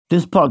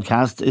This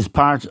podcast is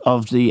part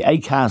of the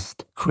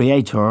Acast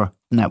Creator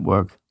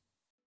Network.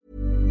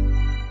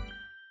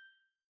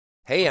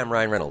 Hey, I'm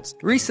Ryan Reynolds.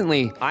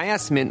 Recently, I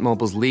asked Mint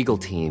Mobile's legal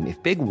team if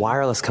big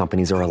wireless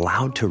companies are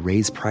allowed to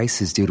raise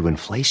prices due to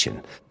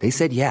inflation. They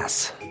said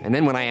yes. And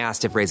then when I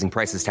asked if raising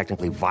prices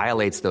technically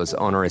violates those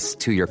onerous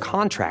 2-year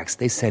contracts,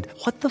 they said,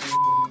 "What the f***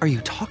 are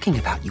you talking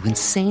about, you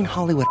insane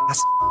Hollywood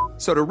ass?"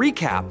 So to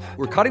recap,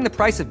 we're cutting the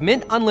price of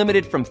Mint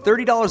Unlimited from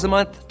 $30 a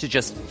month to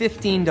just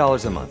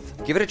 $15 a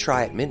month. Give it a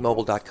try at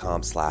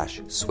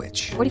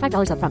mintmobile.com/switch.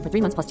 $45 up front for 3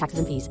 months plus taxes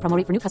and fees. Promo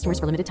rate for new customers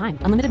for limited time.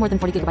 Unlimited more than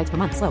 40 gigabytes per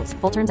month. Slows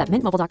full terms at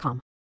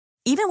mintmobile.com.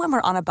 Even when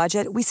we're on a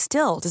budget, we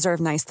still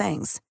deserve nice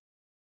things.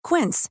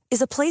 Quince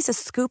is a place to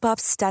scoop up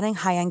stunning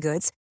high-end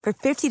goods for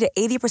 50 to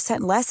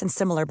 80% less than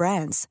similar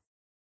brands.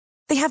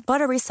 They have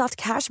buttery soft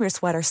cashmere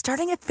sweaters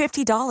starting at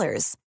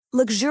 $50,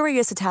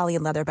 luxurious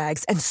Italian leather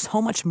bags, and so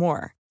much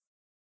more.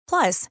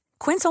 Plus,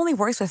 Quince only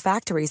works with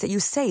factories that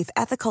use safe,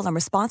 ethical, and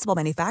responsible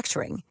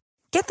manufacturing.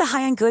 Get the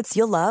high-end goods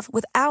you'll love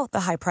without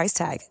the high price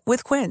tag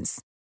with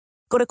Quince.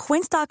 Go to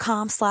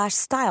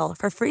quince.com/style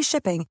for free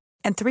shipping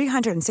and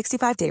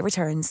 365-day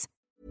returns.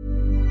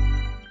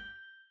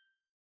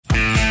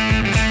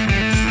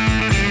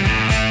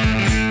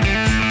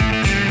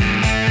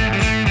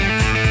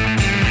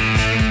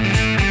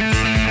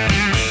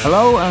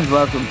 Hello and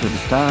welcome to The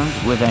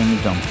Stand with Amy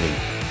Dunphy.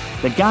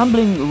 The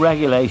Gambling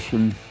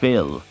Regulation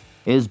Bill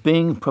is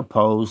being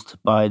proposed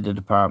by the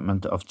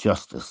Department of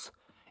Justice.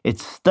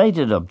 Its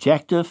stated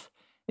objective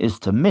is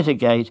to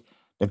mitigate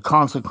the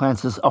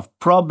consequences of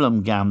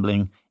problem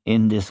gambling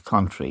in this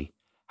country.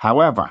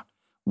 However,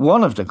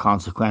 one of the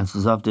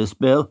consequences of this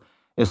bill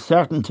is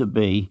certain to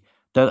be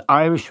that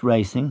Irish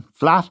racing,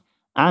 flat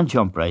and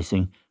jump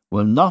racing,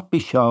 will not be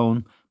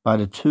shown by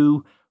the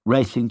two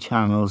racing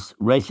channels,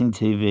 Racing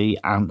TV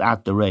and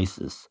At the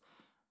Races.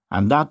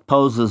 And that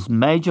poses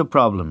major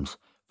problems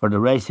for the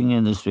racing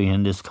industry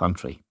in this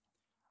country.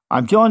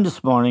 I'm joined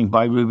this morning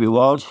by Ruby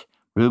Walsh.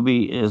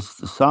 Ruby is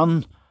the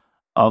son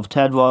of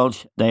Ted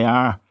Walsh. They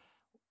are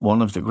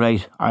one of the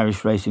great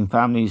Irish racing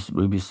families.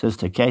 Ruby's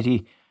sister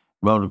Katie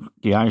rode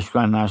the Irish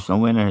Grand National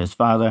winner. His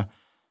father,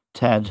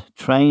 Ted,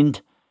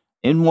 trained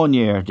in 1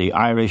 year the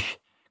Irish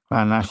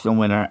Grand National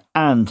winner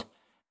and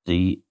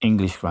the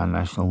English Grand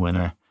National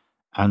winner.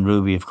 And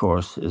Ruby, of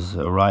course, is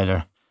a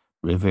rider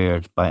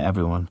revered by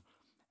everyone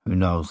who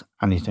knows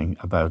anything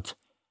about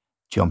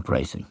jump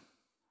racing.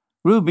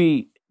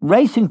 Ruby,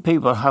 racing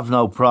people have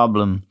no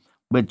problem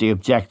with the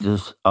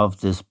objectives of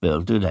this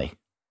bill, do they?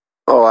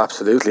 Oh,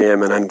 absolutely,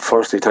 Eamon. And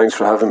firstly, thanks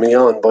for having me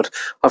on. But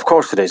of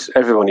course it is.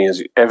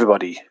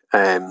 Everybody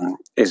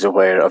is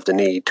aware of the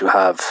need to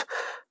have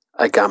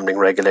a gambling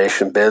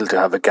regulation bill, to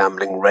have a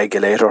gambling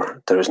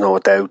regulator. There is no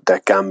doubt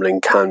that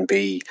gambling can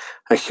be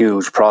a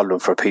huge problem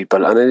for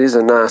people. And it is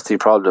a nasty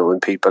problem when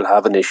people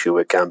have an issue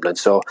with gambling.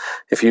 So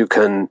if you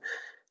can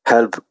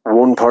help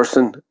one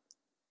person,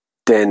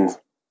 then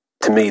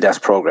to me that's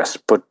progress.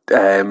 But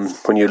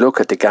when you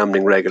look at the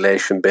gambling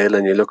regulation bill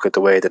and you look at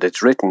the way that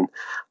it's written,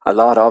 a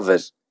lot of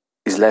it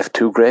is left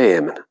too grey,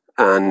 Eamon.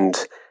 And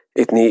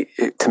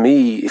to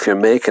me, if you're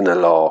making a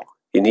law,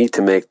 you need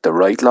to make the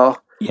right law.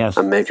 Yes.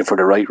 And make it for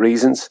the right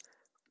reasons.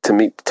 To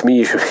me,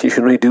 you should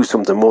only do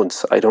something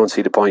once. I don't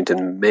see the point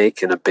in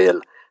making a bill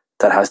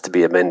that has to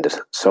be amended.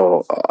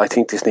 So I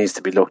think this needs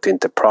to be looked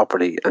into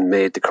properly and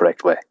made the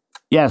correct way.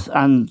 Yes,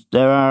 and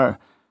there are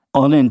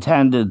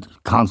unintended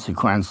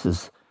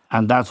consequences,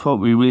 and that's what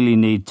we really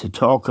need to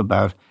talk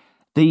about.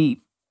 The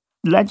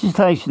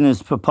legislation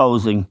is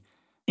proposing,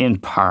 in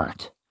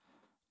part,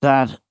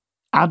 that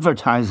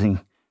advertising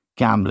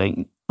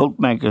gambling,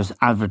 bookmakers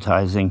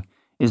advertising,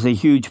 is a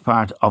huge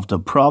part of the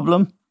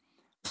problem.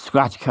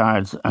 Scratch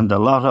cards and the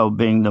lotto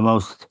being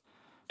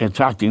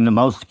attracting the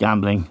most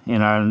gambling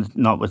in Ireland,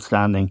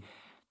 notwithstanding.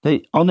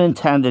 The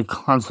unintended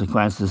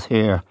consequences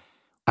here,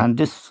 and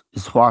this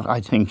is what I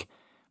think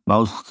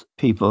most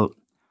people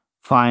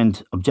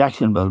find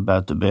objectionable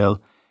about the bill,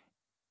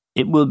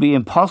 it will be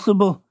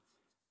impossible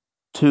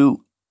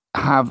to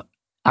have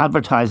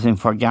advertising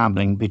for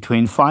gambling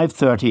between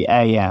 5:30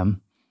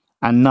 a.m.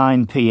 and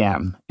 9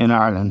 p.m. in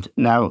Ireland.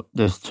 Now,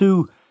 there's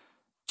two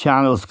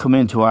channels come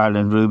into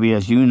Ireland, Ruby,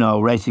 as you know,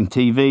 Racing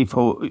TV,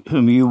 for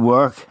whom you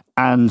work,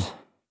 and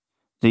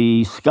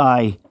the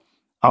Sky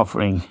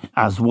offering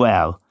as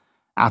well,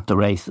 At the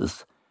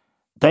Races.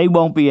 They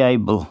won't be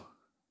able,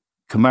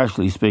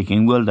 commercially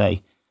speaking, will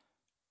they,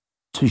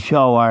 to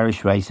show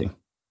Irish racing?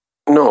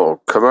 No,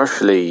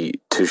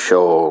 commercially to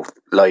show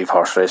live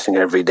horse racing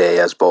every day,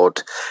 as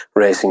both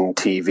Racing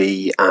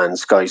TV and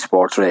Sky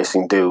Sports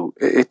Racing do,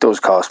 it does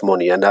cost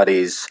money, and that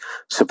is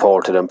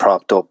supported and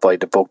propped up by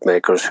the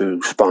bookmakers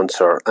who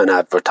sponsor and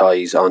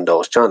advertise on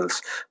those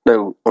channels.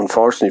 Now,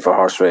 unfortunately for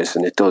horse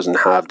racing, it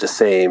doesn't have the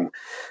same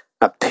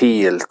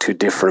appeal to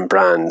different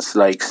brands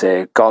like,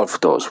 say, golf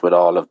does with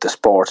all of the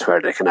sports where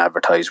they can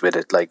advertise with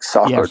it, like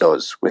soccer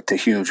does with the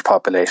huge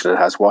population it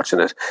has watching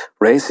it.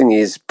 Racing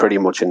is pretty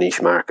much a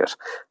niche market.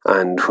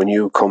 And when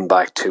you come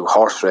back to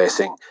horse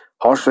racing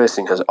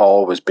has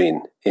always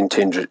been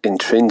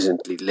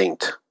intrinsically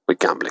linked with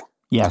gambling.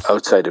 Yes.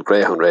 outside of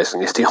greyhound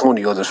racing. It's the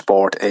only other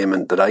sport,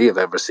 Eamon, that I have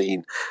ever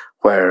seen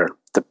where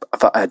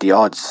the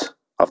odds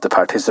of the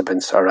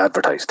participants are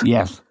advertised.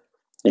 Yes.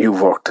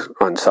 You've worked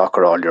on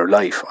soccer all your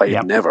life. I've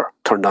Yep. never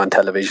turned on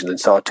television and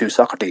saw two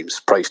soccer teams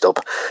priced up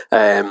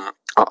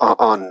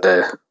on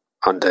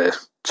the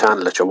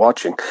channel that you're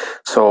watching.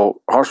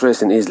 So horse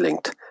racing is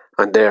linked,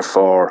 and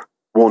therefore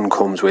one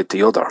comes with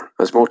the other.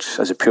 As much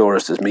as a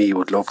purist as me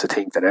would love to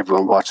think that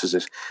everyone watches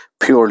it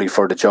purely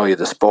for the joy of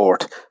the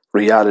sport,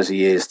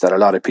 reality is that a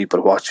lot of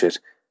people watch it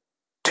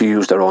to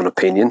use their own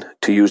opinion,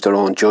 to use their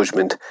own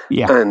judgment,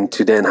 and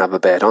to then have a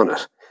bet on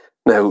it.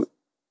 Now,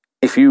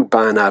 if you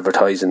ban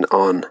advertising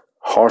on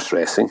horse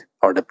racing,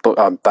 or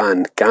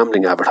ban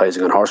gambling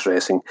advertising on horse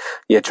racing,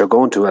 yet you're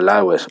going to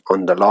allow it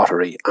on the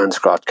lottery and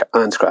scratch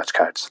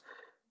cards.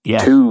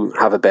 Yes. To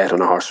have a bet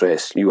on a horse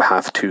race, you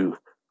have to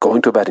go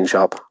into a betting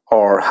shop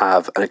or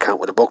have an account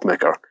with a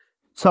bookmaker.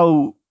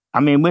 So, I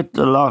mean, with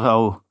the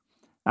lotto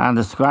and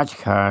the scratch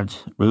card,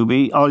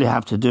 Ruby, all you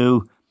have to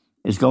do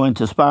is go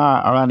into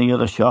Spar or any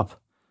other shop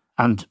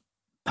and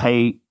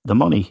pay the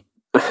money.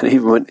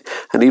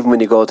 And even when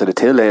you go to the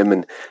till,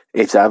 and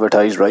it's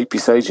advertised right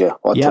beside you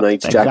what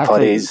tonight's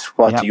jackpot is,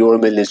 what the Euro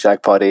Millions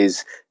jackpot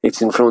is.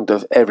 It's in front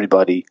of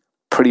everybody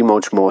pretty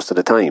much most of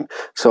the time.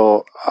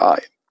 So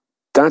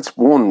that's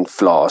one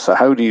flaw. So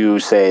how do you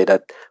say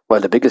that, well,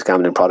 the biggest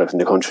gambling product in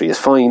the country is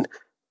fine,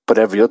 but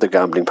every other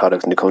gambling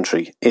product in the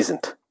country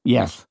isn't?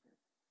 Yes.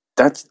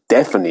 That's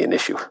definitely an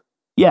issue.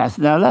 Yes.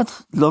 Now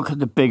let's look at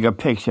the bigger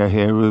picture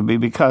here, Ruby,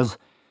 because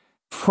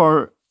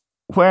for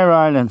where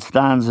Ireland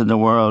stands in the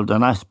world,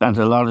 and I spent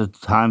a lot of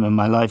time in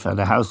my life at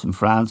a house in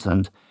France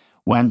and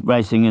went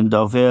racing in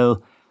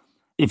Deauville.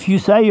 If you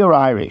say you're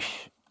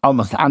Irish,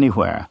 almost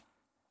anywhere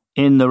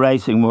in the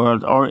racing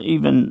world, or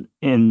even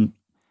in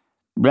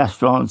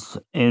restaurants,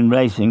 in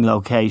racing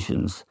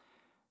locations,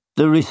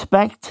 the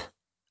respect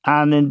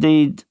and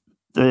indeed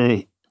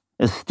the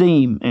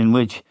esteem in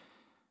which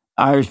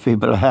Irish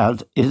people are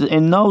held is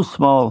in no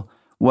small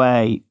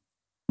way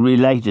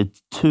related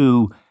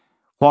to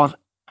what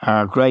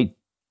our great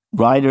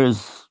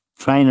riders,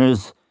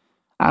 trainers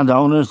and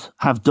owners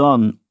have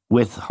done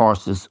with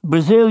horses.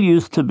 Brazil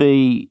used to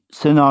be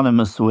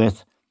synonymous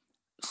with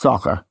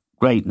soccer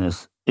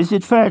greatness. Is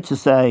it fair to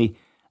say,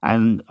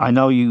 and I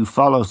know you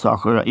follow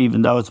soccer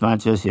even though it's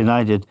Manchester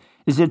United,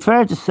 is it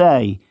fair to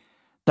say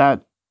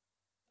that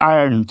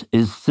Ireland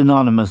is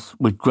synonymous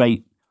with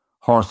great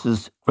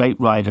horses, great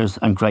riders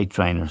and great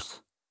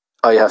trainers?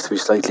 I have to be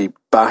slightly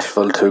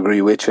bashful to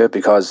agree with you,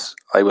 because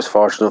I was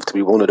fortunate enough to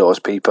be one of those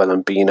people,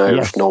 and being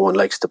Irish, no one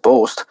likes to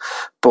boast.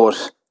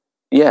 But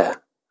yeah,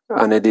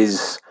 and it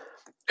is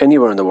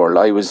anywhere in the world.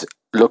 I was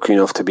lucky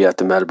enough to be at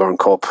the Melbourne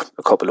Cup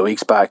a couple of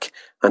weeks back,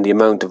 and the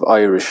amount of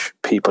Irish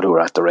people who were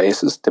at the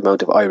races, the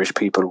amount of Irish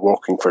people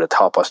working for the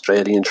top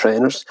Australian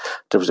trainers.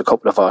 There was a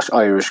couple of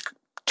Irish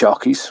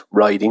jockeys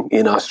riding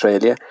in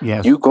Australia.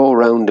 Yes. You go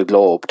around the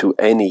globe to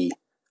any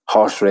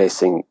horse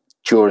racing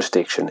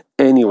jurisdiction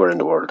anywhere in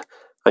the world,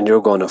 and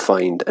you're going to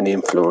find an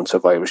influence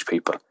of Irish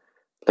people.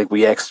 Like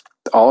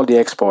all the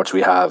exports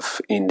we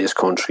have in this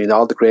country, and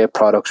all the great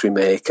products we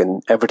make,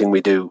 and everything we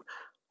do,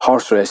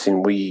 horse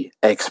racing, we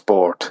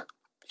export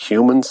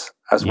humans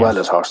as well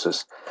as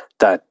horses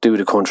that do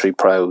the country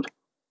proud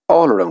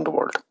all around the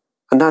world,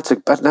 and that's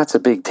a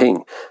big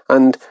thing.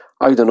 And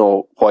I don't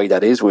know why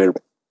that is. We're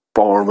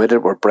born with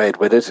it, we're bred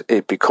with it.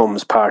 It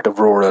becomes part of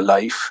rural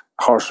life.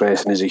 Horse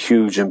racing is a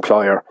huge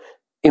employer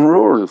in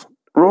rural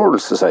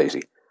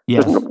society.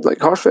 Yes.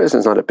 Horse racing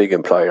is not a big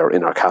employer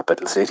in our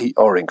capital city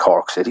or in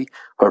Cork City,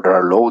 where there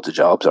are loads of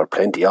jobs or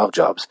plenty of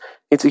jobs.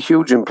 It's a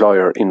huge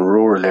employer in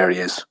rural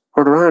areas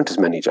where there aren't as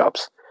many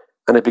jobs.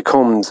 And it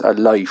becomes a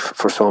life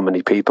for so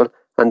many people,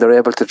 and they're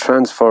able to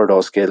transfer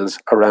those skills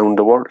around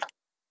the world.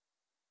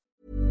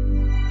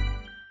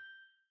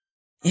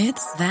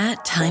 It's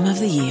that time of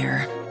the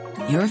year.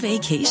 Your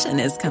vacation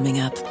is coming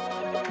up.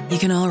 You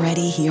can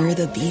already hear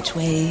the beach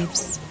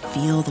waves,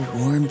 feel the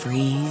warm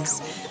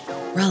breeze,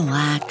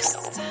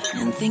 relax,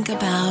 and think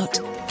about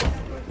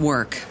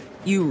work.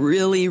 You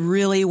really,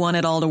 really want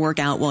it all to work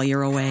out while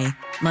you're away.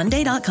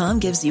 Monday.com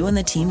gives you and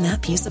the team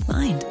that peace of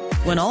mind.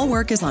 When all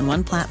work is on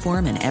one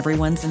platform and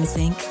everyone's in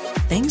sync,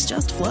 things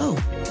just flow.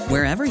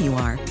 Wherever you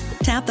are,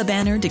 tap the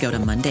banner to go to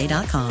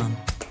Monday.com.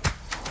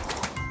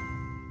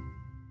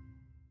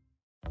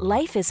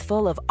 Life is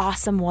full of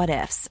awesome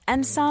what-ifs,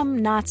 and some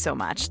not so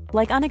much,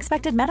 like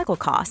unexpected medical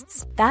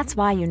costs. That's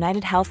why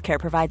United Healthcare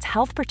provides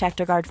Health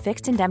Protector Guard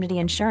fixed indemnity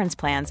insurance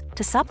plans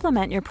to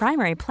supplement your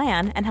primary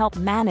plan and help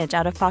manage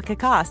out-of-pocket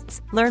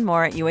costs. Learn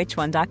more at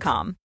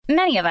UH1.com.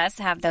 Many of us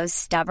have those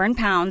stubborn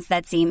pounds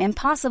that seem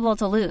impossible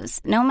to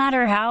lose, no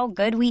matter how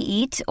good we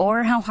eat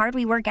or how hard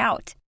we work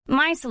out.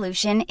 My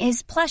solution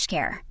is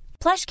PlushCare.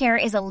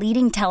 PlushCare is a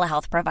leading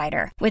telehealth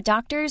provider with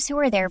doctors who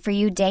are there for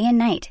you day and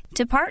night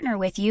to partner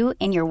with you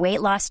in your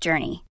weight loss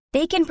journey.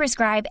 They can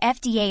prescribe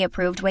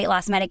FDA-approved weight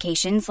loss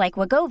medications like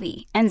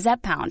Wegovy and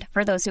Zepbound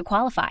for those who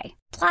qualify.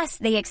 Plus,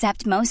 they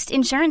accept most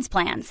insurance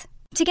plans.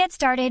 To get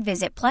started,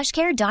 visit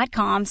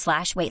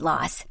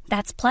plushcare.com/weightloss.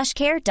 That's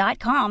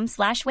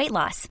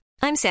plushcare.com/weightloss.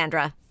 I'm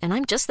Sandra, and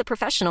I'm just the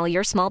professional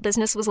your small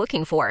business was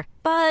looking for.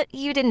 But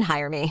you didn't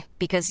hire me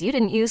because you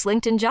didn't use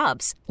LinkedIn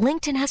Jobs.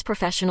 LinkedIn has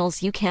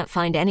professionals you can't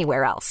find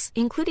anywhere else,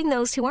 including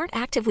those who aren't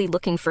actively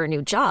looking for a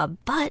new job,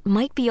 but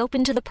might be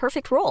open to the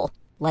perfect role,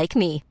 like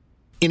me.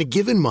 In a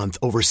given month,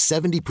 over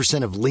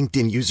 70% of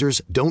LinkedIn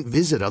users don't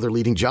visit other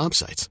leading job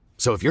sites.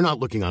 So if you're not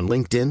looking on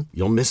LinkedIn,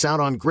 you'll miss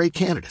out on great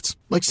candidates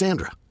like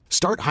Sandra.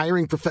 Start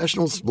hiring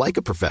professionals like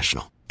a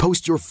professional.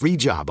 Post your free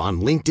job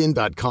on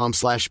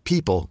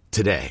linkedin.com/people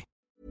today.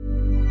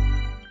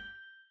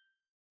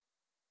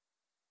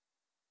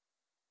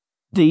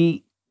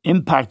 The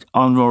impact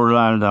on rural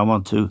Ireland I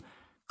want to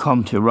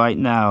come to right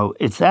now.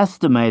 It's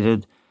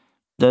estimated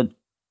that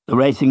the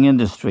racing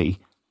industry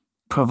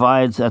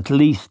provides at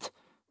least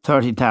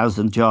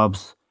 30,000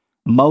 jobs,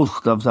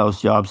 most of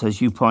those jobs, as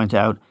you point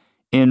out,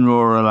 in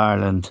rural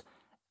Ireland.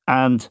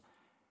 And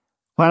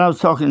when I was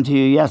talking to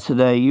you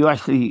yesterday, you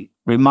actually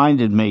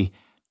reminded me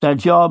there are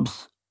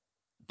jobs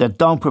that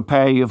don't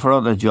prepare you for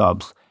other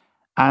jobs,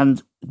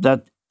 and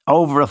that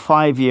over a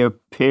 5-year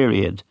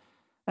period,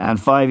 and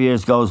 5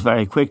 years goes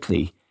very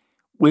quickly,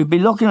 we'll be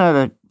looking at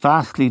a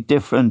vastly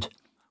different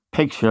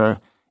picture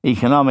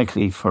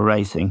economically for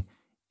racing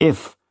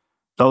if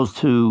those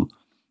two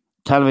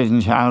television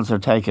channels are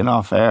taken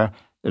off air.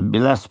 There'll be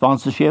less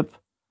sponsorship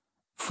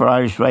for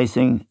Irish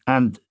racing,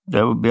 and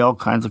there will be all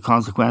kinds of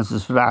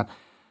consequences for that.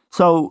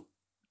 So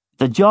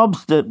the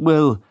jobs that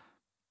will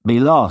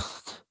be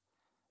lost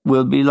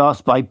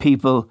by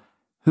people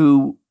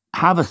who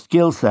have a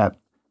skill set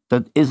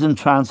that isn't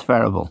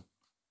transferable.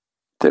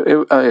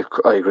 I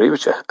agree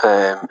with you.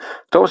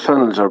 Those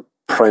channels are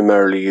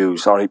primarily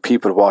used, or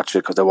people watch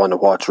it because they want to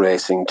watch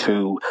racing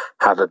to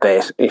have a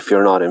bet if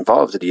you're not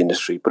involved in the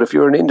industry. But if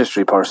you're an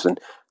industry person,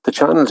 the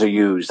channels are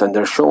used and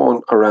they're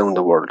shown around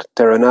the world.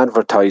 They're an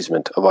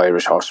advertisement of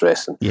Irish horse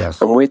racing.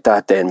 Yes. And with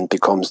that then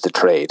becomes the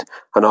trade.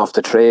 And off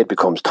the trade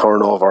becomes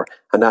turnover.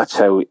 And that's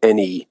how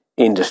any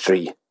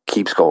industry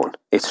keeps going.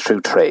 It's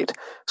through trade.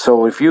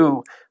 So if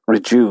you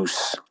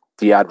reduce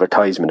the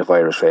advertisement of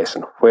Irish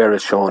racing, where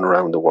it's shown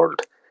around the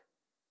world,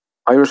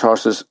 Irish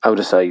horses out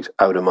of sight,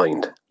 out of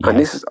mind. Yes. And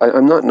this is,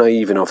 I'm not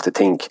naive enough to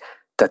think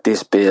that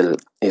this bill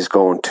is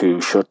going to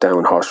shut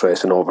down horse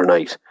racing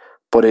overnight,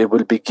 but it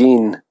will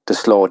begin the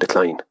slow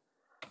decline.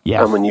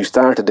 Yes. And when you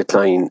start a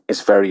decline,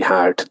 it's very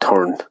hard to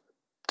turn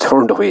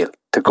the wheel,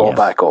 to go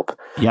back up.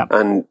 Yep.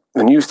 And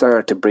when you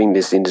start to bring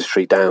this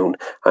industry down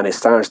and it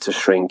starts to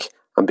shrink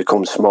and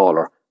become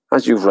smaller,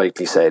 as you've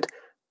rightly said,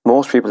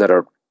 most people that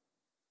are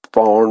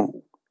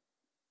born,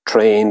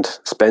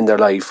 trained, spend their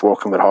life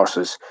working with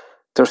horses,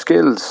 their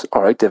skills,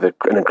 all right, they have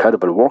an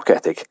incredible work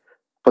ethic,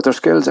 but their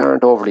skills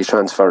aren't overly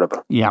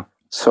transferable. Yeah.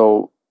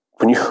 So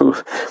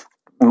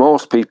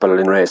most people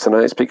in race, and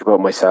I speak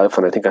about myself,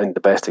 and I think I'm the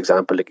best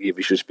example, like if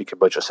you should speak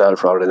about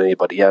yourself rather than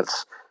anybody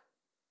else.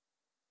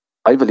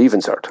 I believe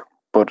in cert,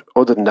 but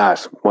other than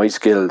that, my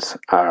skills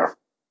are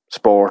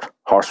sport,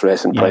 horse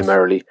racing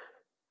primarily.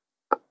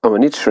 And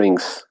when it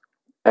shrinks,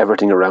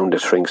 everything around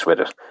it shrinks with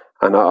it.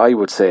 And I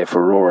would say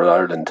for rural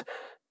Ireland,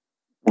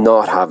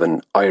 not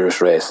having Irish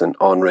racing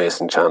on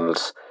racing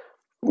channels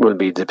will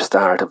be the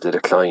start of the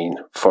decline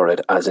for it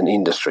as an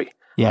industry,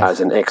 as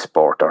an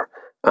exporter,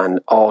 and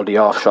all the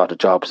offshot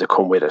jobs that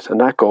come with it.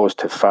 And that goes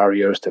to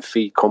farriers, to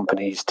feed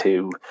companies,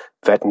 to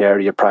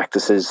veterinary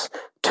practices,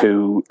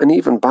 and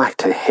even back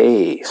to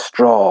hay,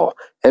 straw,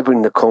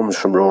 everything that comes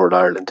from rural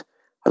Ireland.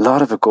 A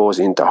lot of it goes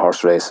into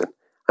horse racing.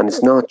 And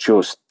it's not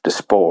just the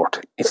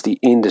sport, it's the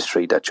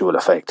industry that you will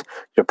affect.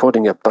 You're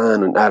putting a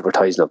ban on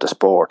advertising of the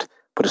sport,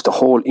 but it's the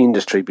whole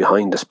industry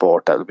behind the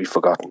sport that will be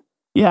forgotten.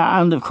 Yeah,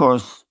 and of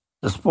course,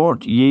 the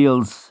sport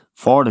yields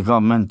for the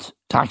government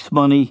tax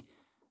money,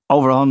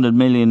 over 100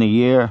 million a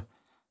year.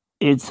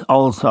 It's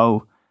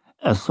also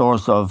a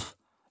source of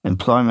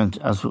employment,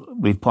 as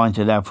we've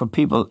pointed out, for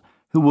people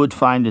who would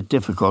find it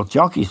difficult.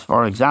 Jockeys,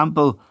 for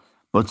example,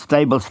 but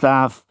stable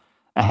staff,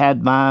 a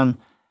head man,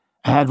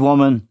 a head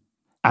woman,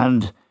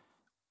 and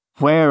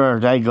where are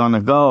they going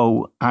to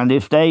go? And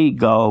if they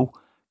go,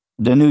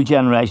 the new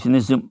generation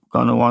isn't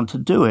going to want to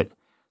do it.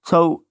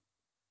 So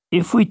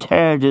if we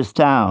tear this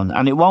down,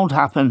 and it won't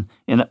happen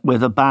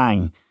with a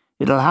bang,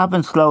 it'll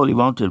happen slowly,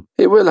 won't it?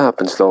 It will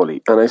happen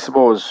slowly. And I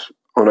suppose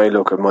when I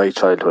look at my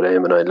childhood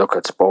aim and I look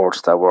at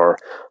sports that were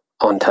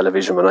on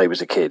television when I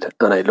was a kid,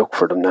 and I look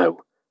for them now,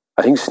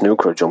 I think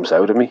snooker jumps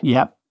out at me.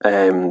 Yep.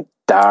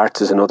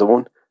 Darts is another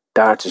one.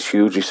 Darts is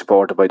hugely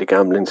supported by the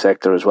gambling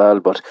sector as well.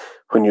 But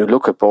when you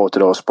look at both of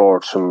those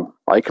sports,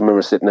 I can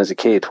remember sitting as a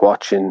kid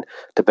watching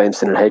the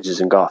Benson and Hedges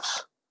and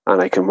Goffs,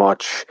 and I can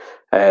watch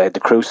the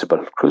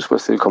Crucible. Crucible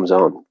still comes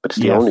on, but it's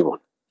the only one.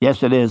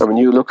 Yes, it is. And when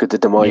you look at the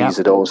demise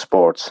of those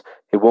sports,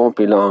 it won't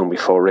be long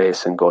before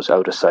racing goes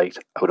out of sight,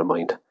 out of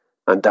mind.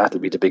 And that'll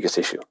be the biggest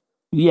issue.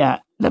 Yeah.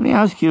 Let me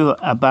ask you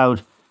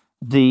about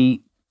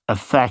the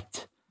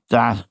effect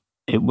that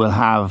it will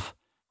have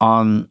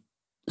on,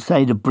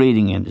 say, the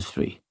breeding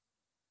industry.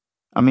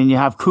 I mean, you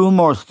have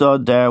Coolmore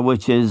Stud there,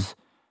 which is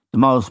the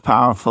most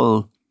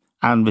powerful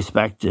and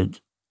respected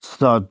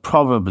stud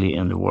probably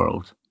in the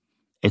world.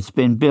 It's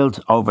been built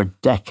over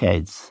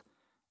decades.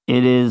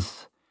 It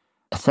is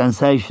a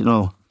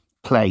sensational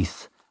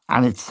place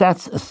and it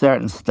sets a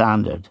certain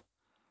standard.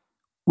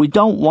 We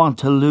don't want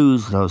to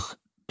lose those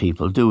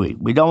people, do we?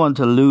 We don't want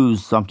to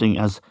lose something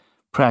as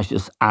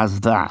precious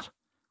as that.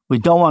 We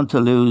don't want to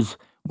lose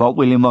what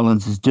Willie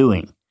Mullins is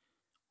doing.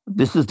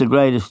 This is the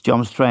greatest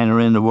jumps trainer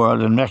in the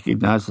world and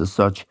recognised as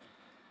such.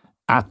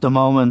 At the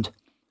moment,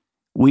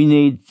 we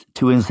need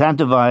to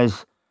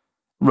incentivise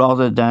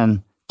rather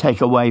than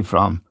take away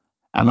from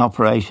an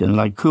operation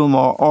like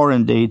Coolmore or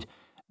indeed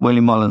Willie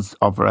Mullins'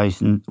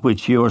 operation,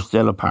 which you're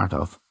still a part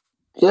of.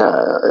 Yeah,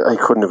 I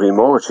couldn't agree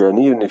more with you. And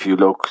even if you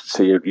look,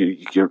 say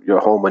you're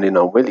homing in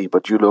on Willie,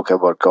 but you look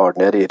at what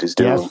Gordon Elliott is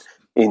doing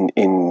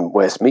in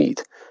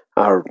Westmeath,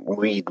 or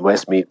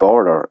Westmeath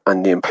border,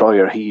 and the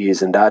employer he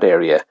is in that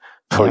area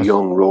for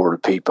young rural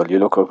people. You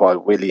look at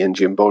what Willie and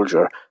Jim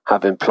Bulger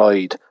have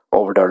employed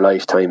over their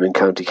lifetime in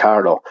County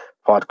Carlow,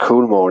 what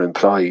Coolmore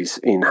employs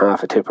in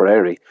half a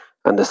Tipperary,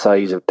 and the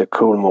size of the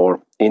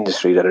Coolmore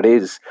industry that it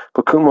is.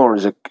 But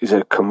Coolmore is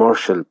a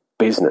commercial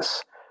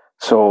business.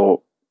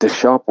 So the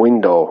shop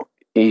window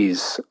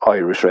is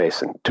Irish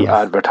racing, to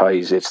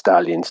advertise its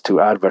stallions, to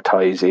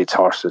advertise its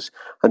horses,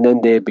 and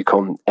then they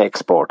become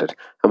exported.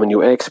 And when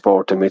you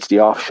export them, it's the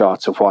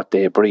offshots of what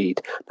they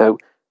breed. Now,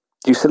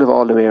 you still have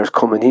all the mares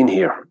coming in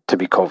here to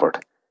be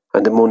covered,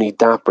 and the money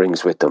that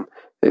brings with them.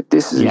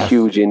 This is a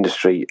huge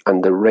industry,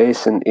 and the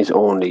racing is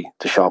only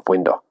the shop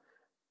window.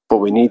 But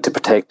we need to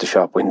protect the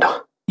shop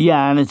window.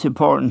 Yeah, and it's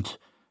important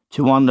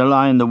to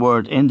underline the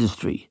word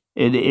industry.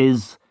 It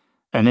is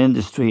an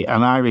industry,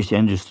 an Irish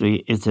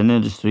industry. It's an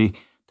industry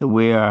that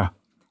we are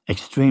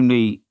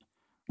extremely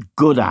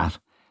good at.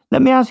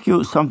 Let me ask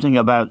you something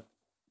about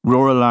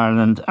rural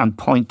Ireland and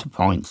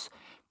point-to-points.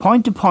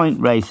 Point-to-point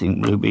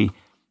racing, Ruby,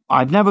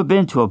 I've never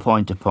been to a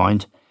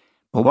point-to-point,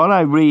 but what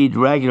I read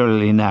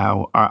regularly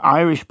now are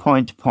Irish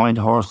point-to-point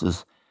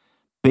horses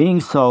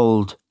being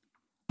sold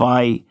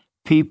by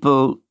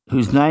people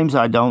whose names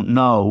I don't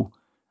know.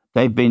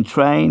 They've been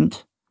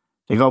trained,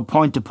 they go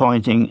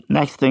point-to-pointing.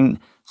 Next thing,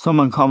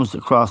 someone comes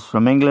across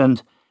from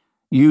England,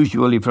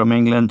 usually from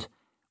England,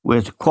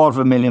 with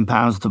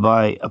 £250,000 to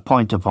buy a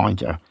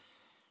point-to-pointer.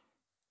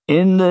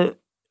 In the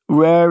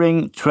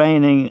rearing,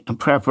 training and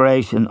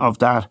preparation of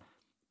that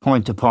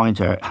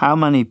point-to-pointer, how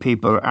many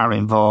people are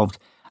involved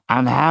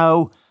and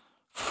how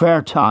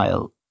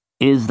fertile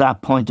is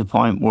that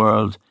point-to-point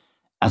world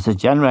as a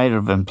generator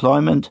of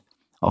employment,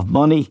 of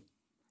money,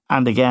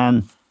 and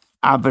again,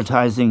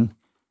 advertising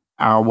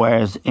our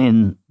wares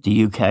in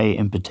the UK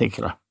in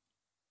particular?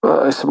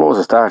 Well, I suppose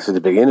it starts at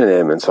the beginning,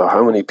 Eamon. So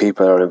how many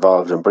people are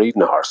involved in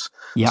breeding a horse?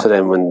 Yep. So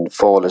then when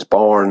foal is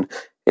born,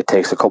 it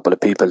takes a couple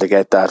of people to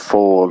get that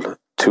foal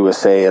to a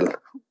sale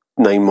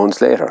 9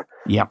 months later.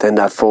 Yep. Then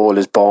that foal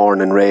is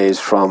born and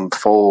raised from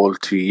foal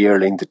to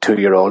yearling to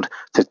 2-year-old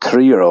to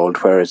 3-year-old,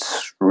 where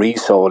it's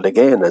resold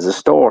again as a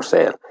store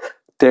sale.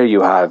 There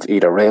you have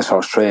either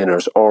racehorse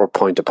trainers or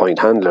point-to-point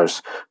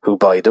handlers who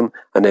buy them,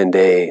 and then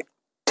they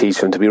teach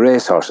them to be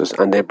racehorses,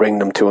 and they bring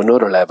them to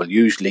another level,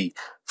 usually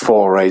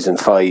 4 rising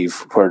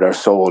 5, where they're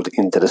sold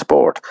into the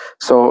sport.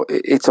 So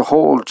it's a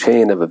whole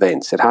chain of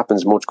events. It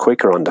happens much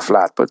quicker on the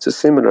flat, but it's a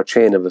similar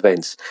chain of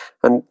events.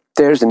 And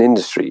there's an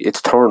industry.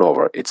 It's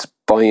turnover. It's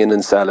buying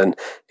and selling.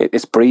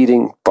 It's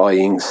breeding,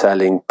 buying,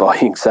 selling,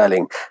 buying,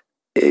 selling.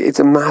 It's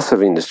a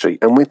massive industry.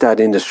 And with that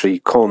industry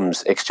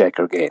comes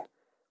exchequer gain.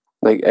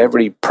 Like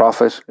every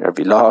profit,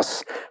 every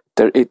loss,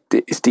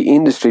 it's the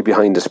industry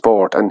behind the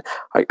sport. And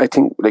I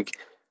think, like,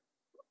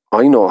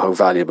 I know how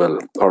valuable,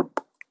 or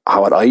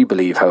what I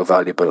believe how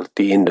valuable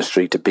the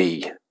industry to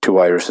be to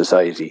Irish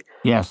society.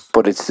 Yes.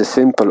 But it's the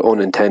simple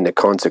unintended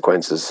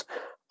consequences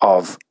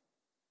of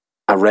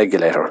a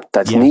regulator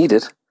that's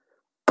needed,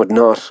 but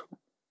not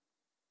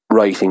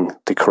writing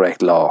the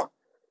correct law.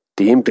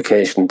 The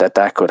implication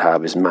that could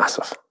have is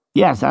massive.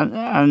 Yes,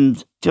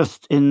 and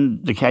just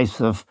in the case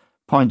of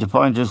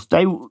point-to-pointers,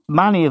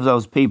 many of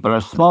those people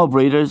are small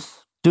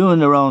breeders doing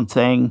their own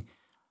thing,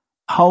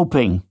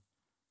 hoping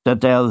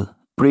that they'll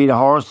breed a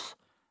horse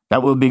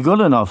that will be good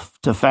enough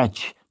to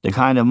fetch the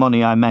kind of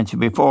money I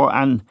mentioned before.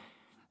 And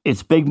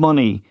it's big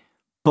money,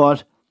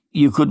 but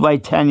you could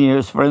wait 10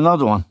 years for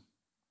another one.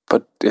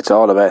 But it's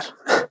all a bet.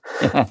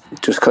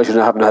 Just because you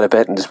haven't had a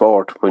bet in the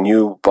sport, when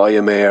you buy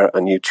a mare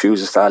and you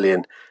choose a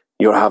stallion,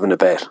 you're having a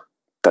bet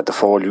that the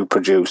foal you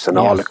produce and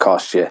all it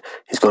costs you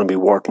is going to be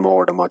worth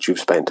more than what you've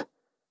spent.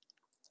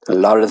 A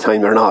lot of the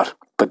time they're not,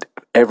 but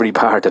every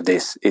part of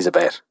this is a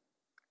bet.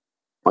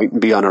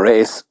 Mightn't be on a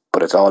race,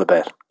 but it's all a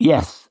bet.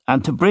 Yes,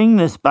 and to bring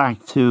this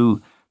back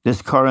to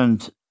this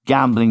current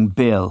gambling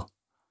bill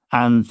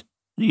and,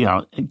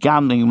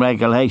 gambling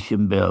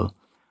regulation bill,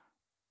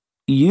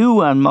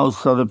 you and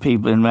most other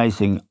people in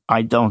racing,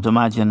 I don't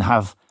imagine,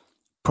 have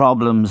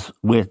problems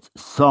with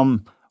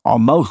some or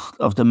most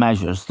of the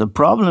measures. The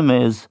problem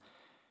is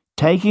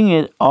taking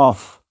it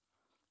off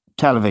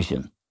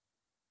television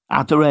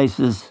at the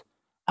races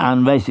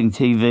and racing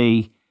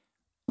TV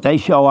They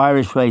show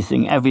Irish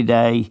racing every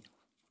day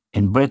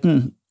in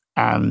Britain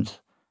and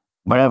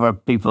wherever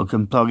people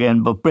can plug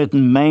in, but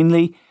Britain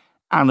mainly,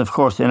 and of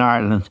course in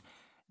Ireland.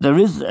 There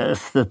is a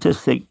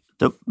statistic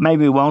that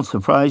maybe won't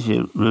surprise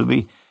you,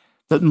 Ruby,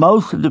 that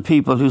most of the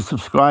people who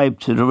subscribe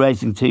to the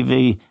Racing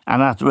TV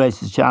and At the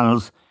Races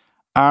channels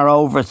are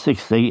over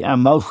 60,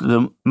 and most of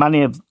them,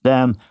 many of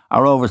them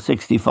are over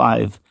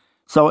 65.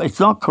 So it's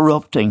not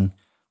corrupting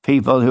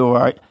people who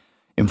are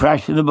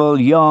impressionable,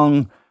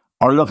 young,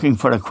 or looking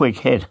for a quick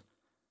hit.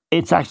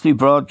 It's actually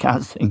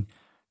broadcasting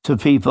to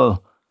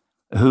people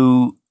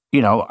who,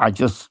 are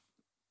just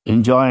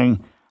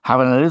enjoying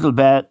having a little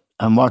bet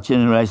and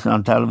watching racing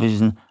on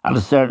television at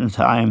a certain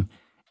time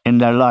in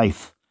their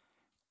life.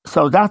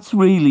 So that's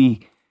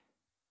really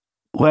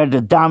where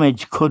the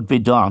damage could be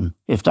done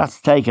if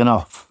that's taken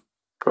off.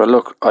 Well,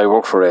 look, I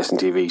work for Racing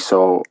TV,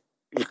 so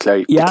you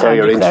declare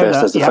your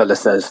interest, as the fella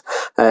says.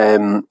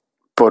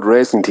 But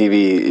Racing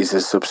TV is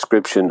a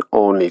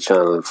subscription-only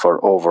channel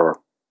for over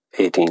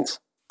 18s.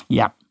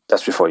 Yeah.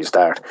 That's before you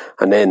start.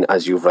 And then,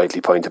 as you've rightly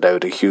pointed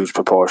out, a huge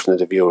proportion of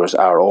the viewers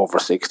are over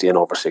 60 and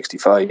over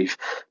 65.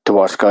 To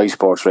watch Sky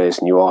Sports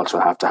racing, you also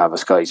have to have a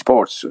Sky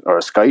Sports or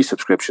a Sky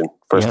subscription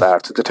for a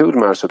start. So the two of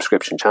them are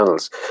subscription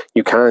channels.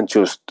 You can't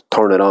just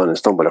turn it on and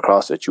stumble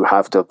across it. You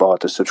have to have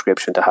bought a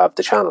subscription to have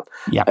the channel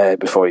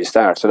before you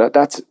start. So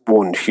that's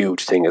one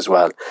huge thing as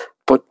well.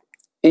 But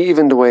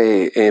even the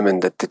way,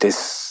 Eamon, that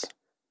this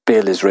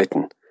bill is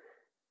written,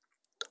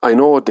 I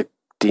know that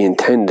the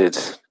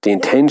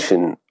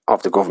intention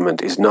of the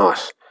government is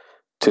not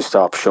to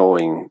stop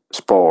showing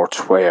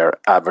sports where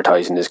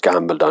advertising is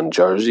gambled on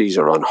jerseys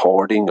or on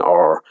hoarding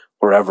or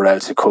wherever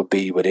else it could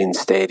be within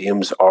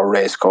stadiums or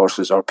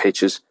racecourses or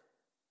pitches.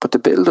 But the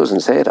bill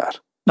doesn't say that.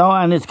 No,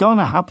 and it's going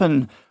to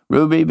happen,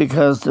 Ruby,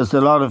 because there's a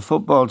lot of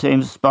football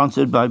teams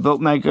sponsored by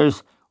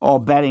bookmakers or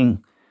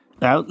betting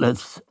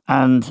outlets.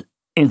 And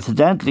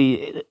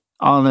incidentally,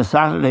 on a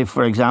Saturday,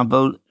 for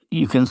example,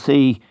 you can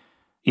see,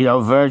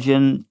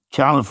 Virgin,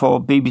 Channel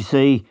 4,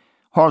 BBC,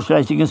 horse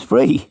racing is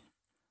free.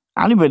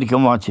 Anybody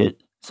can watch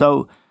it.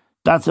 So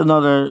that's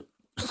another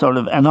sort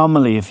of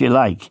anomaly, if you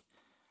like.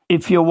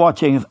 If you're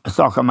watching a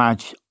soccer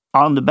match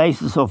on the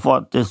basis of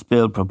what this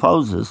bill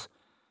proposes,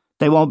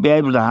 they won't be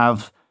able to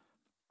have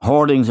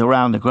hoardings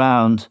around the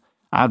ground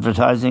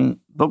advertising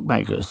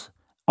bookmakers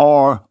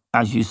or,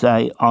 as you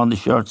say, on the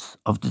shirts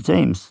of the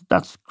teams.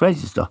 That's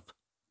crazy stuff.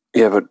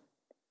 Yeah, but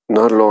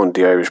not alone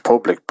the Irish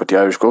public, but the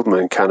Irish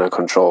government cannot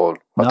control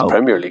what the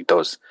Premier League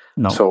does.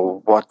 No.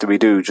 So what do we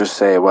do? Just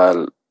say,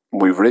 well,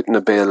 we've written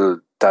a bill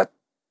that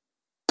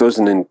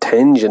doesn't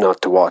intend you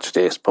not to watch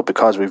this, but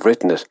because we've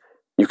written it,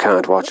 you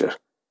can't watch it.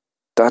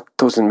 That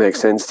doesn't make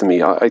sense to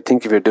me. I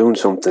think if you're doing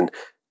something,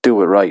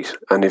 do it right.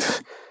 And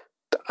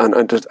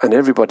and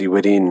everybody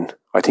within,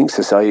 I think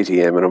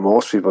society, and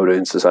most people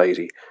within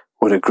society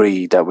would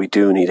agree that we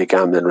do need a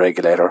gambling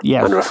regulator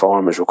and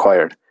reform is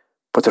required.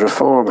 But the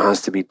reform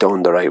has to be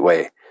done the right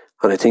way.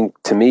 And I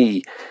think, to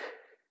me,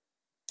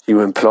 you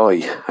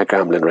employ a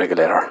gambling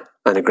regulator,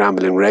 and a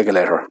gambling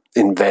regulator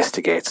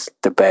investigates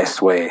the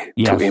best way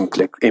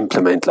to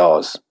implement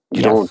laws.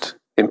 You don't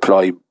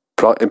employ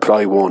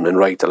one and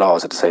write the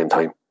laws at the same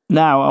time.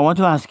 Now, I want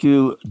to ask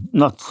you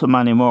not so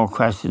many more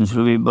questions,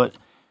 Ruby, but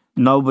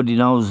nobody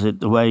knows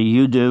it the way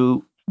you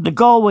do. The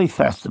Galway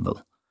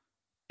Festival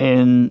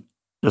in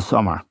the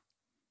summer.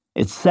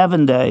 It's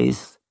 7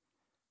 days.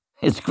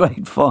 It's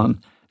great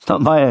fun. It's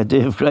not my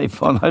idea of great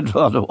fun. I'd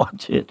rather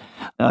watch it.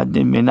 I'd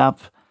need me nap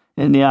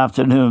in the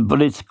afternoon.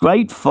 But it's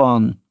great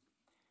fun.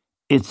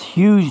 It's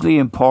hugely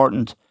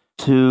important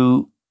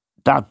to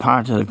that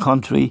part of the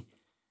country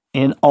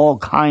in all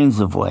kinds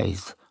of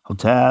ways.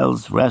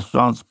 Hotels,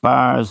 restaurants,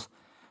 bars,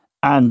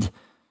 and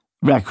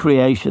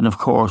recreation, of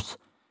course.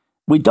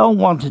 We don't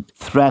want to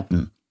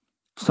threaten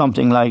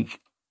something like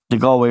the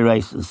Galway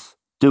races,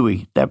 do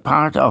we? They're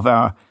part of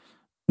our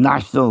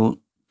national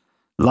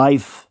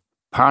life,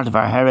 part of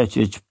our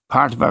heritage,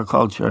 part of our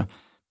culture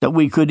that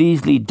we could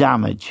easily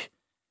damage.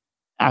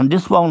 And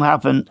this won't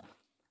happen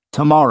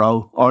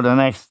tomorrow or the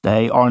next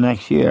day or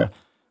next year.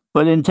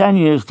 But in 10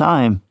 years'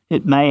 time,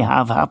 it may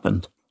have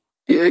happened.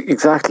 Yeah,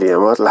 exactly.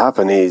 And what will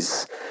happen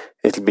is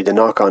it'll be the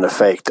knock-on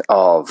effect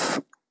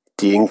of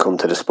the income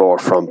to the sport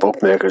from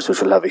bookmakers,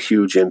 which will have a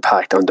huge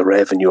impact on the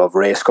revenue of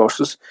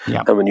racecourses.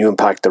 Yeah. And when you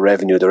impact the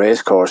revenue of the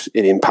racecourse,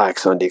 it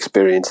impacts on the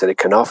experience that it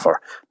can offer.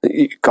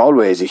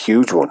 Galway is a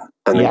huge one,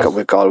 and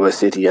with Galway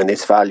City and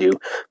its value.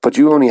 But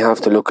you only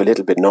have to look a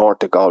little bit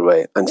north of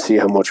Galway and see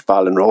how much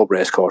Ballinrobe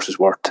racecourse is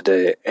worth to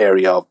the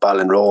area of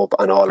Ballinrobe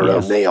and all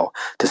around Mayo,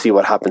 to see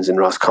what happens in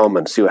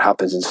Roscommon, see what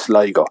happens in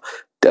Sligo,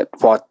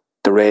 what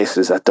the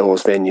races at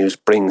those venues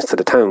brings to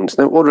the towns.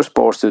 Now, other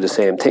sports do the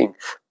same thing,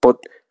 but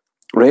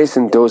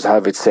racing does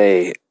have its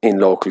say in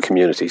local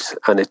communities,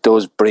 and it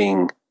does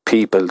bring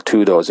people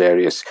to those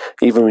areas.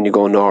 Even when you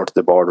go north of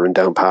the border in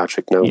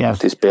Downpatrick, now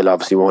this bill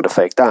obviously won't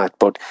affect that,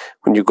 but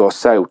when you go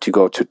south, you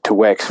go to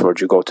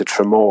Wexford, you go to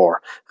Tramore,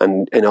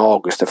 and in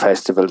August the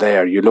festival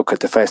there, you look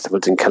at the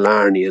festivals in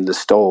Killarney and the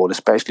Stole,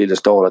 especially the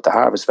Stole at the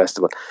Harvest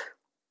Festival.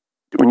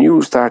 when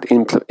you start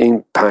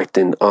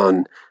impacting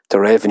on the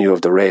revenue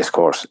of the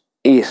racecourse,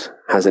 it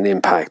has an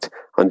impact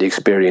on the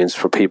experience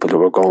for people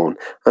who are going.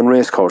 And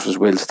racecourses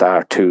will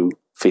start to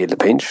feel the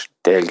pinch.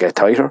 They'll get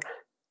tighter.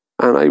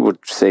 And I would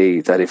say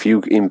that if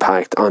you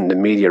impact on the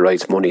media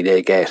rights money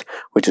they get,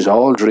 which is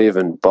all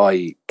driven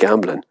by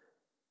gambling,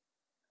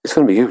 it's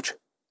going to be huge.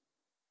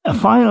 A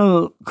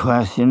final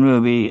question,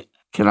 Ruby.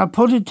 Can I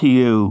put it to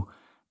you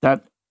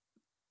that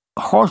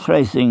horse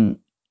racing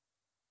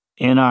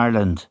in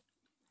Ireland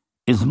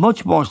is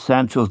much more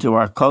central to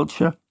our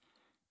culture?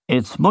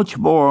 It's much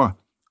more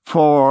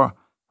for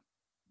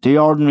the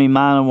ordinary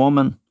man and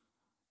woman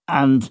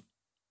and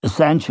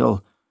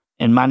essential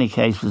in many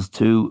cases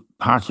to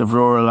parts of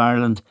rural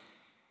Ireland.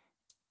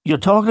 You're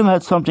talking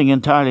about something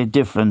entirely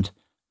different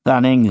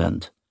than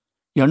England.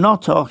 You're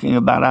not talking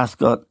about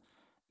Ascot.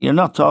 You're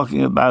not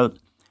talking about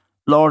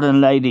Lord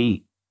and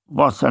Lady,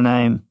 what's her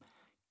name?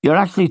 You're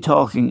actually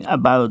talking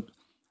about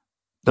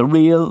the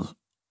real,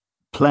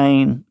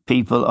 plain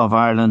people of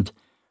Ireland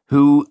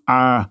who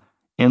are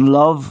in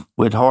love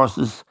with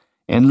horses,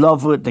 in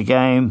love with the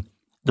game,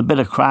 the bit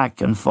of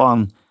crack and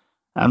fun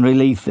and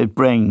relief it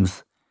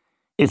brings.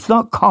 It's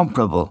not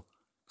comparable.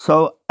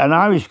 So an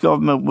Irish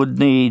government would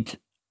need,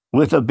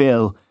 with a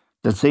bill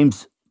that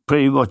seems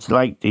pretty much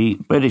like the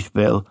British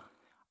bill,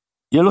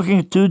 you're looking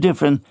at two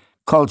different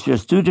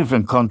cultures, two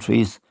different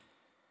countries,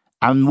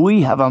 and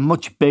we have a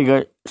much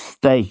bigger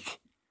stake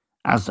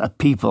as a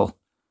people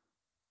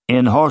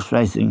in horse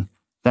racing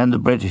than the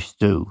British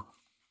do.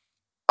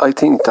 I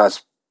think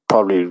that's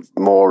probably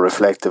more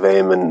reflective,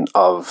 Eamon,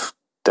 of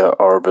the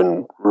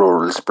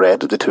urban-rural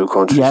spread of the two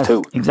countries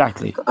too.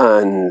 Exactly.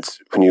 And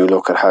when you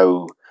look at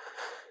how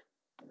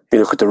you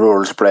look at the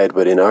rural spread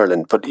within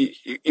Ireland, but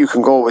you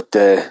can go with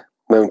the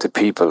amount of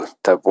people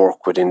that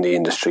work within the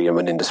industry and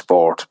within the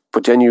sport.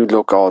 But then you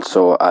look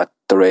also at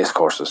the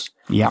racecourses.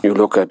 Yeah. You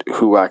look at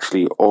who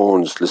actually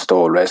owns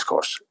Listowel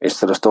Racecourse. It's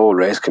the Listowel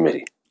Race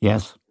Committee.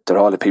 Yes. They're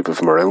all the people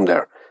from around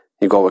there.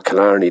 You go with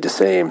Killarney, the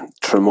same.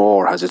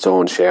 Tramore has its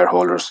own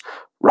shareholders.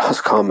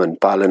 Roscommon,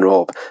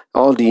 Ballinrobe,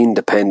 all the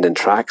independent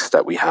tracks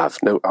that we have.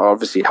 Now,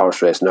 obviously,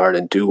 Horse Racing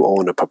Ireland do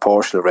own a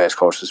proportion of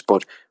racecourses,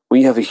 but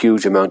we have a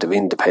huge amount of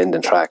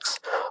independent tracks,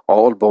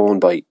 all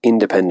owned by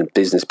independent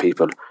business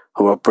people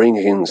who are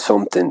bringing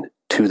something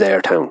to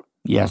their town.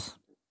 Yes.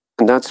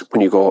 And that's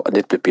when you go a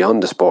little bit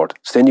beyond the sport.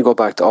 So then you go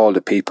back to all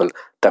the people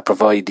that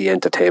provide the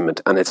entertainment,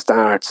 and it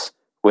starts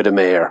with a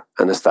mare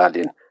and a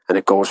stallion, and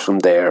it goes from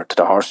there to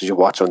the horses you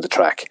watch on the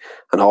track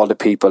and all the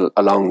people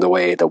along the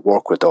way that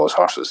work with those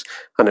horses.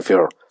 And if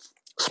you're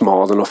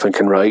small enough and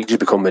can ride, you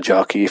become a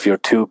jockey. If you're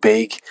too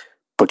big,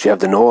 but you have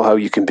the know-how,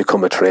 you can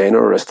become a trainer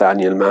or a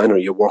stallion man, or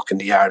you work in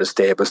the yard of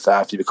stable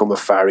staff, you become a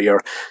farrier.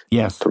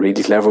 Yes. The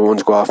really clever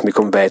ones go off and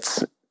become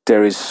vets.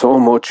 There is so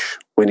much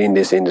within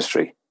this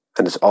industry,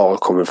 and it's all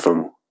coming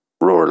from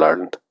rural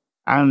Ireland.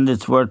 And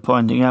it's worth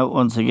pointing out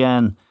once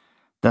again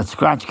that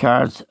scratch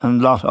cards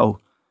and lotto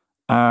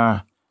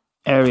are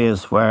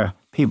areas where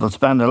people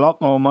spend a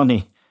lot more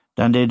money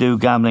than they do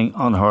gambling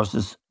on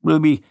horses.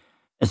 Ruby,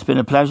 it's been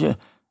a pleasure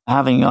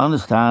having you on the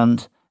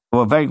stand.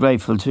 We're very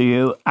grateful to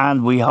you,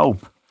 and we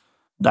hope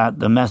that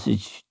the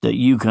message that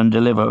you can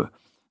deliver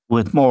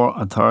with more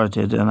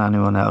authority than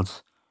anyone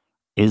else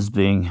is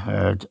being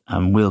heard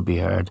and will be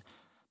heard.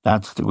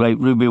 That's the great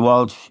Ruby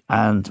Walsh,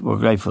 and we're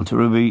grateful to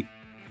Ruby.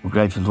 We're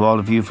grateful to all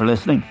of you for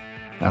listening.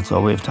 That's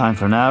all we have time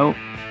for now.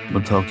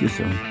 We'll talk to you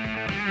soon.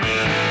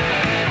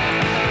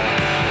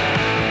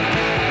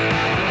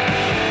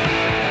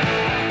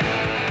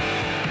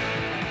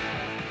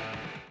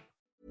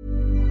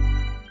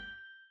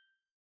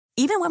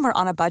 Even when we're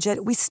on a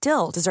budget, we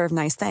still deserve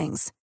nice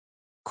things.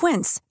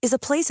 Quince is a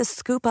place to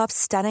scoop up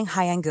stunning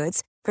high-end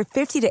goods for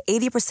 50 to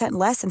 80%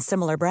 less than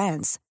similar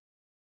brands.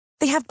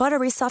 They have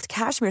buttery soft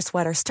cashmere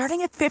sweaters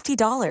starting at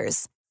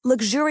 $50,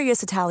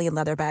 luxurious Italian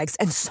leather bags,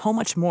 and so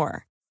much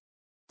more.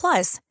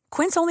 Plus,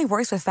 Quince only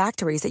works with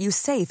factories that use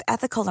safe,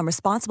 ethical, and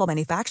responsible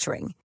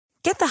manufacturing.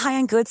 Get the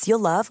high-end goods you'll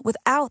love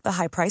without the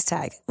high price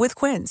tag with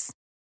Quince.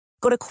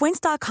 Go to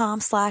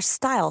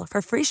quince.com/style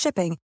for free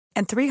shipping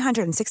and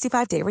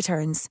 365-day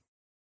returns.